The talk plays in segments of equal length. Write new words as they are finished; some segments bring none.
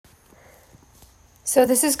So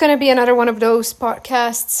this is going to be another one of those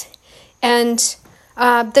podcasts. And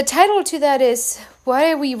the title to that is,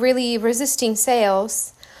 why are we really resisting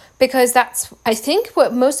sales? Because that's, I think,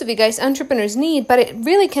 what most of you guys entrepreneurs need, but it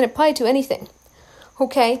really can apply to anything.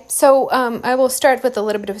 Okay, so I will start with a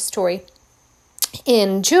little bit of a story.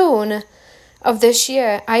 In June of this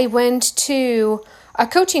year, I went to a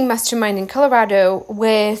coaching mastermind in Colorado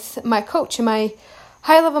with my coach, my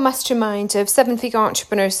high-level mastermind of 7-figure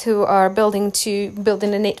entrepreneurs who are building an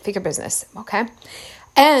 8-figure business, okay?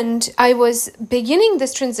 And I was beginning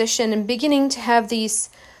this transition and beginning to have these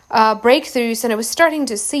breakthroughs, and I was starting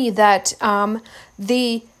to see that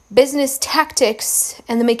the business tactics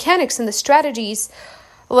and the mechanics and the strategies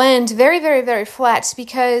land very, very, very flat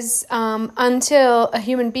because until a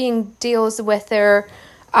human being deals with their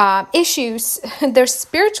issues, their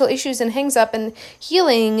spiritual issues, and hangs up and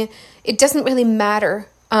healing, it doesn't really matter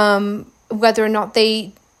whether or not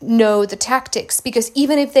they know the tactics, because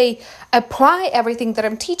even if they apply everything that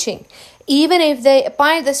I'm teaching, even if they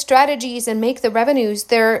apply the strategies and make the revenues,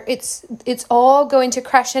 it's all going to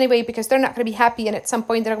crash anyway, because they're not going to be happy, and at some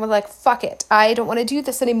point they're going to be like, fuck it, I don't want to do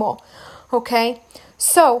this anymore. Okay,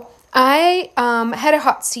 so I had a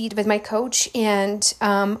hot seat with my coach, and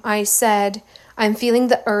I said, I'm feeling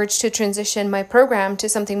the urge to transition my program to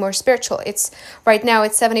something more spiritual. Right now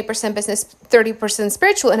it's 70% business, 30%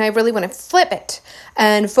 spiritual, and I really want to flip it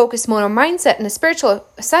and focus more on mindset and the spiritual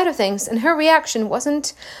side of things. And her reaction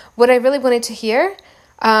wasn't what I really wanted to hear.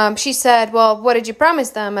 She said, well, what did you promise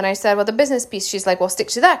them? And I said, well, the business piece. She's like, well, stick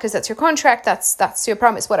to that because that's your contract. That's your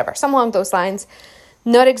promise, whatever. Something along those lines.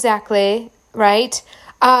 Not exactly, right?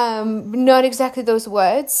 Not exactly those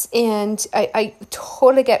words. And I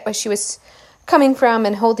totally get where she was coming from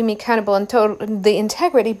and holding me accountable and the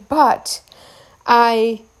integrity, but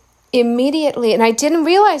I immediately, and I didn't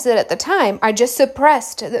realize it at the time, I just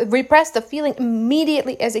repressed the feeling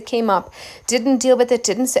immediately as it came up, didn't deal with it,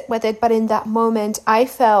 didn't sit with it, but in that moment I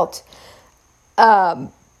felt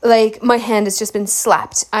like my hand has just been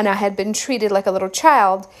slapped and I had been treated like a little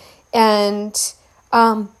child, and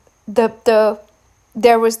there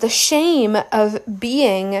was the shame of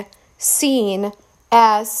being seen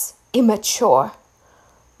as immature,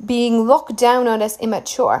 being looked down on as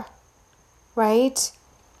immature, right?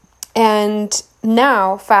 And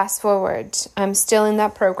now, fast forward, I'm still in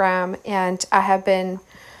that program, and I have been,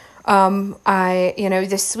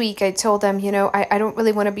 this week I told them, I don't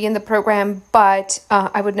really want to be in the program, but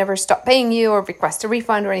I would never stop paying you or request a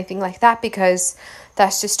refund or anything like that, because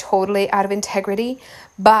that's just totally out of integrity.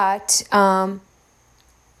 But I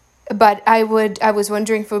was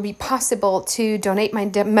wondering if it would be possible to donate my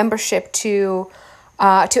membership to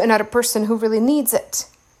another person who really needs it,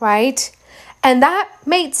 right? And that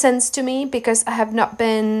made sense to me because I have not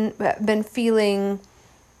been feeling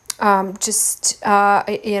whatever.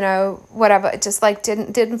 It just like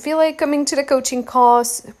didn't feel like coming to the coaching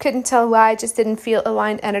calls. Couldn't tell why. I just didn't feel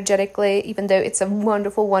aligned energetically, even though it's a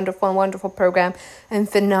wonderful, wonderful, wonderful program and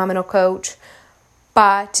phenomenal coach.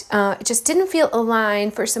 But it just didn't feel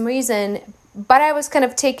aligned for some reason. But I was kind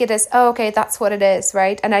of take it as, oh, okay, that's what it is,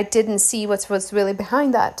 right? And I didn't see what was really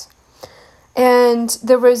behind that. And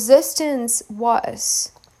the resistance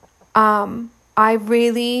was, I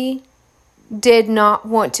really did not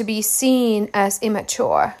want to be seen as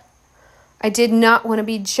immature. I did not want to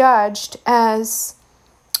be judged as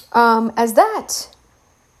that,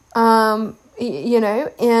 and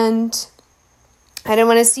I didn't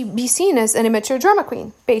want to be seen as an immature drama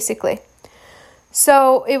queen, basically.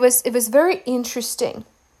 So it was very interesting.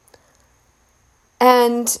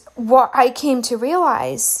 And what I came to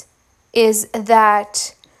realize is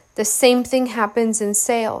that the same thing happens in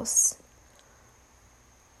sales.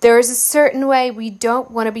 There is a certain way we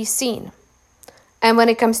don't want to be seen. And when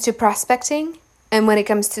it comes to prospecting and when it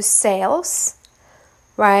comes to sales,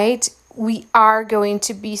 right, we are going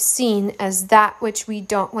to be seen as that which we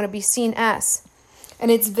don't want to be seen as.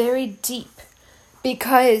 And it's very deep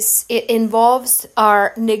because it involves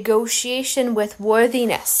our negotiation with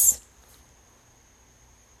worthiness.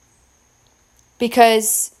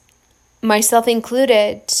 Because myself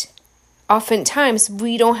included, oftentimes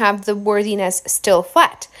we don't have the worthiness still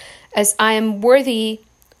flat. As I am worthy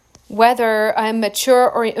whether I'm mature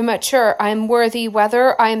or immature. I'm worthy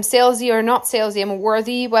whether I'm salesy or not salesy. I'm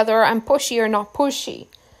worthy whether I'm pushy or not pushy.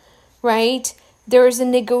 Right? There is a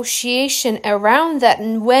negotiation around that.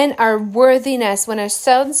 And when our worthiness, when our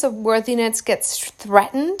sense of worthiness gets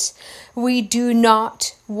threatened, we do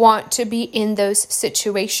not want to be in those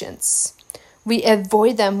situations. We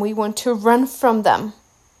avoid them. We want to run from them.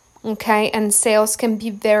 Okay? And sales can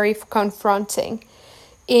be very confronting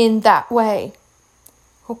in that way.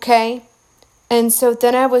 Okay? And so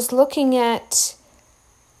then I was looking at,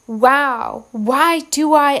 wow, why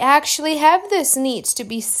do I actually have this need to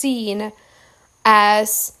be seen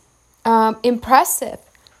as impressive,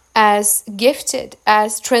 as gifted,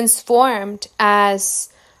 as transformed, as,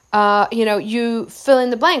 you fill in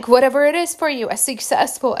the blank, whatever it is for you, as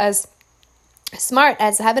successful, as smart,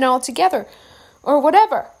 as having it all together, or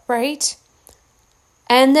whatever, right?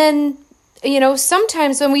 And then,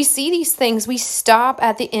 sometimes when we see these things, we stop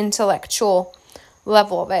at the intellectual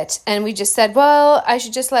level of it. And we just said, well, I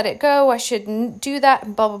should just let it go. I shouldn't do that,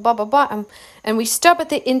 and blah, blah, blah, blah, blah. And we stop at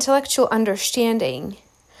the intellectual understanding.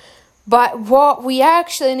 But what we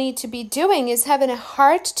actually need to be doing is having a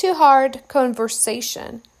heart-to-heart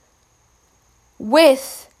conversation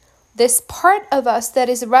with this part of us that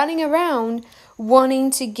is running around wanting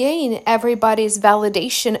to gain everybody's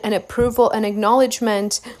validation and approval and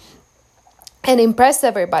acknowledgement and impress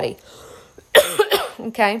everybody.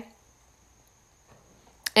 Okay?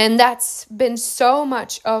 And that's been so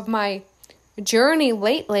much of my journey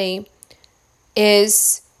lately,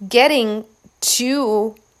 is getting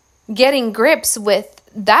grips with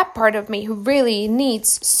that part of me who really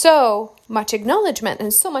needs so much acknowledgement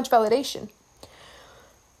and so much validation.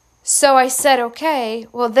 So I said, okay,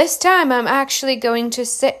 well, this time I'm actually going to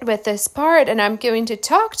sit with this part and I'm going to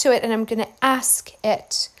talk to it and I'm going to ask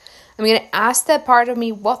it. I'm going to ask that part of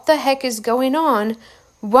me, what the heck is going on?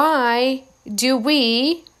 Why do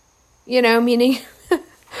we, meaning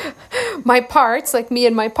my parts, like me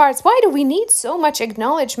and my parts, why do we need so much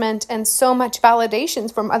acknowledgement and so much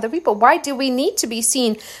validations from other people? Why do we need to be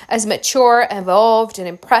seen as mature, evolved, and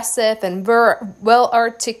impressive, and well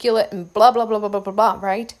articulate, and blah, blah, blah, blah, blah, blah, blah,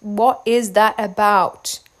 right? What is that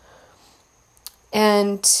about?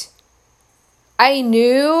 And I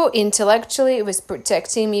knew intellectually it was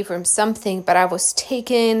protecting me from something, but I was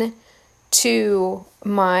taken to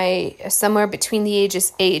somewhere between the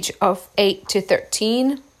age of 8 to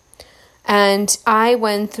 13. And I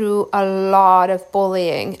went through a lot of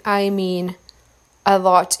bullying. I mean, a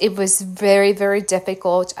lot. It was very, very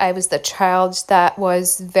difficult. I was the child that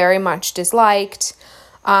was very much disliked.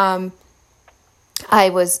 I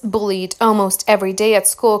was bullied almost every day at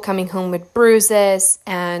school, coming home with bruises,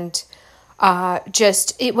 and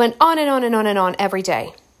it went on and on and on and on every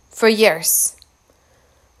day for years,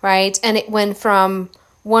 right? And it went from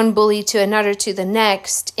one bully to another to the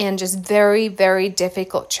next, and just very, very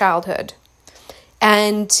difficult childhood.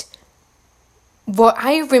 And what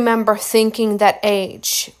I remember thinking that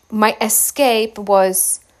age, my escape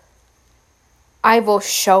was, I will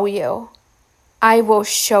show you. I will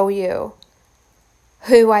show you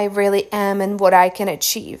who I really am and what I can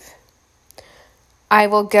achieve. I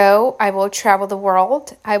will travel the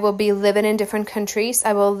world. I will be living in different countries.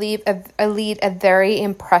 I will lead a very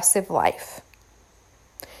impressive life.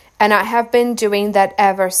 And I have been doing that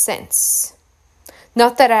ever since.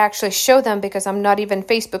 Not that I actually show them, because I'm not even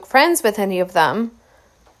Facebook friends with any of them.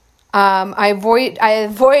 I avoid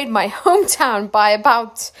my hometown by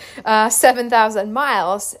about 7,000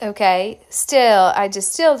 miles. Okay, I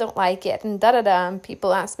still don't like it, and And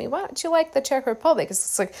people ask me, "Why don't you like the Czech Republic?"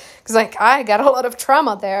 It's like I got a lot of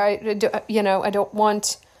trauma there. I don't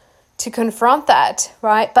want to confront that,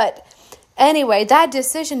 right? But anyway, that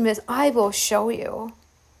decision was, I will show you.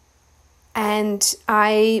 And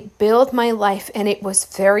I built my life, and it was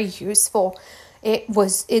very useful.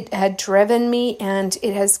 It had driven me, and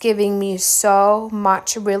it has given me so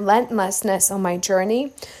much relentlessness on my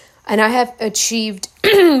journey. And I have achieved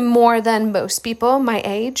more than most people my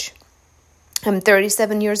age. I'm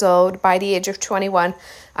 37 years old. By the age of 21,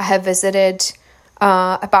 I have visited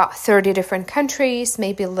about 30 different countries,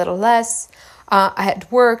 maybe a little less. I had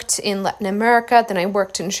worked in Latin America, then I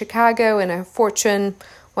worked in Chicago in a Fortune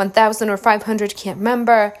 1,000 or 500, can't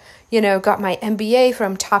remember, got my MBA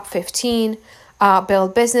from top 15,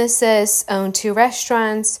 build businesses, own 2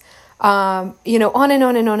 restaurants, on and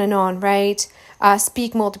on and on and on, right?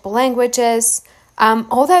 Speak multiple languages,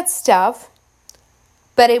 all that stuff.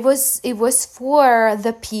 But it was for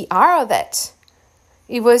the PR of it.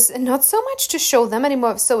 It was not so much to show them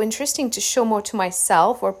anymore. It was so interesting to show more to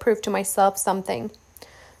myself, or prove to myself something,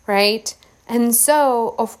 right? And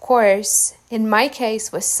so, of course, in my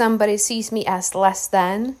case, when somebody sees me as less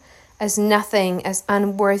than, as nothing, as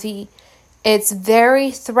unworthy, it's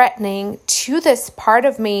very threatening to this part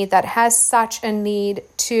of me that has such a need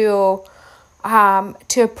to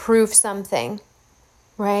prove something,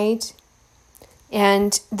 right?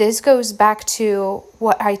 And this goes back to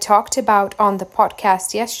what I talked about on the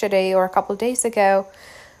podcast yesterday or a couple of days ago,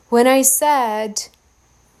 when I said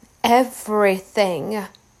everything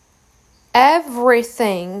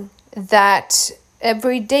that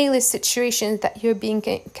every daily situations that you're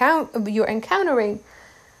encountering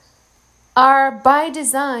are by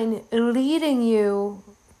design leading you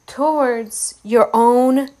towards your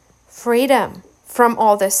own freedom from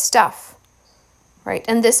all this stuff, right?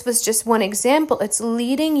 And this was just one example. It's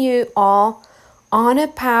leading you all on a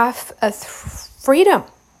path of freedom.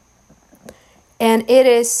 And it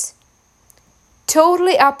is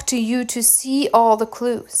totally up to you to see all the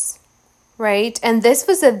clues, right? And this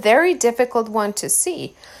was a very difficult one to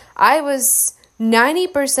see. I was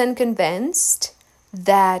 90% convinced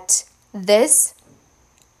that this,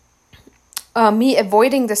 me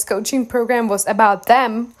avoiding this coaching program was about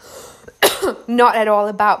them, not at all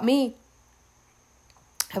about me.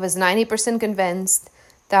 I was 90% convinced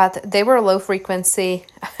that they were low frequency.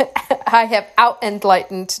 I have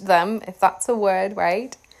out-enlightened them, if that's a word,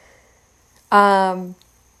 right? And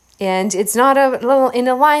it's not a little in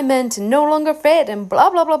alignment and no longer fit and blah,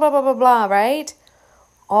 blah, blah, blah, blah, blah, blah, right?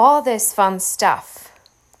 All this fun stuff.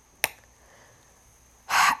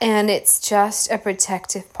 And it's just a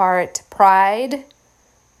protective part. Pride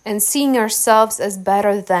and seeing ourselves as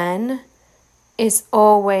better than is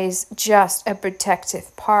always just a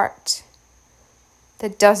protective part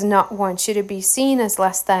that does not want you to be seen as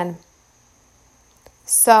less than.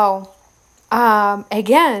 So,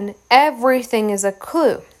 again, everything is a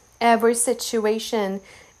clue. Every situation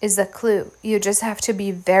is a clue. You just have to be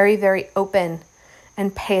very, very open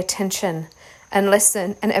and pay attention and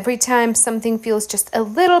listen. And every time something feels just a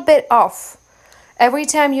little bit off, every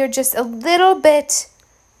time you're just a little bit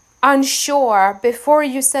unsure before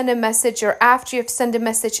you send a message or after you've sent a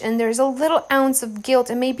message, and there's a little ounce of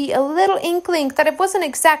guilt and maybe a little inkling that it wasn't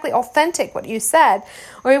exactly authentic what you said,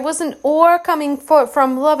 or it wasn't coming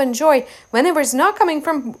from love and joy. Whenever it's not coming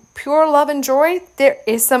from pure love and joy, there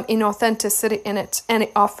is some inauthenticity in it, and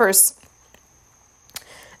it offers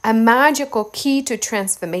a magical key to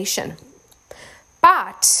transformation.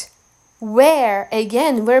 But where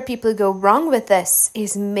people go wrong with this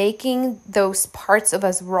is making those parts of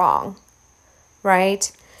us wrong,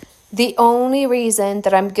 right? The only reason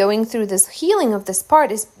that I'm going through this healing of this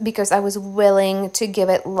part is because I was willing to give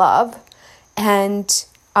it love and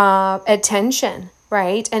attention,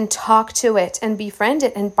 right? And talk to it and befriend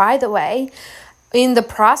it. And by the way, in the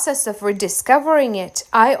process of rediscovering it,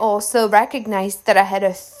 I also recognized that I had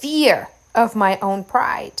a fear of my own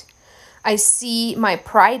pride. I see my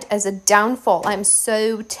pride as a downfall. I'm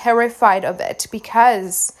so terrified of it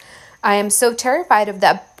because I am so terrified of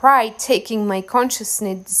that pride taking my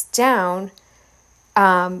consciousness down,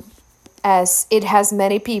 as it has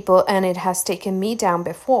many people and it has taken me down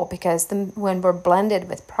before, because when we're blended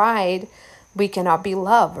with pride, we cannot be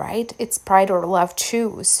love, right? It's pride or love,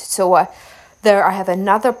 choose. So I have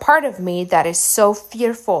another part of me that is so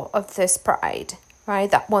fearful of this pride,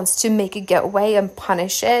 right? That wants to make it get away and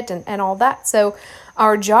punish it and all that. So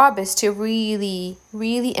our job is to really,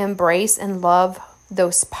 really embrace and love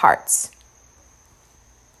those parts.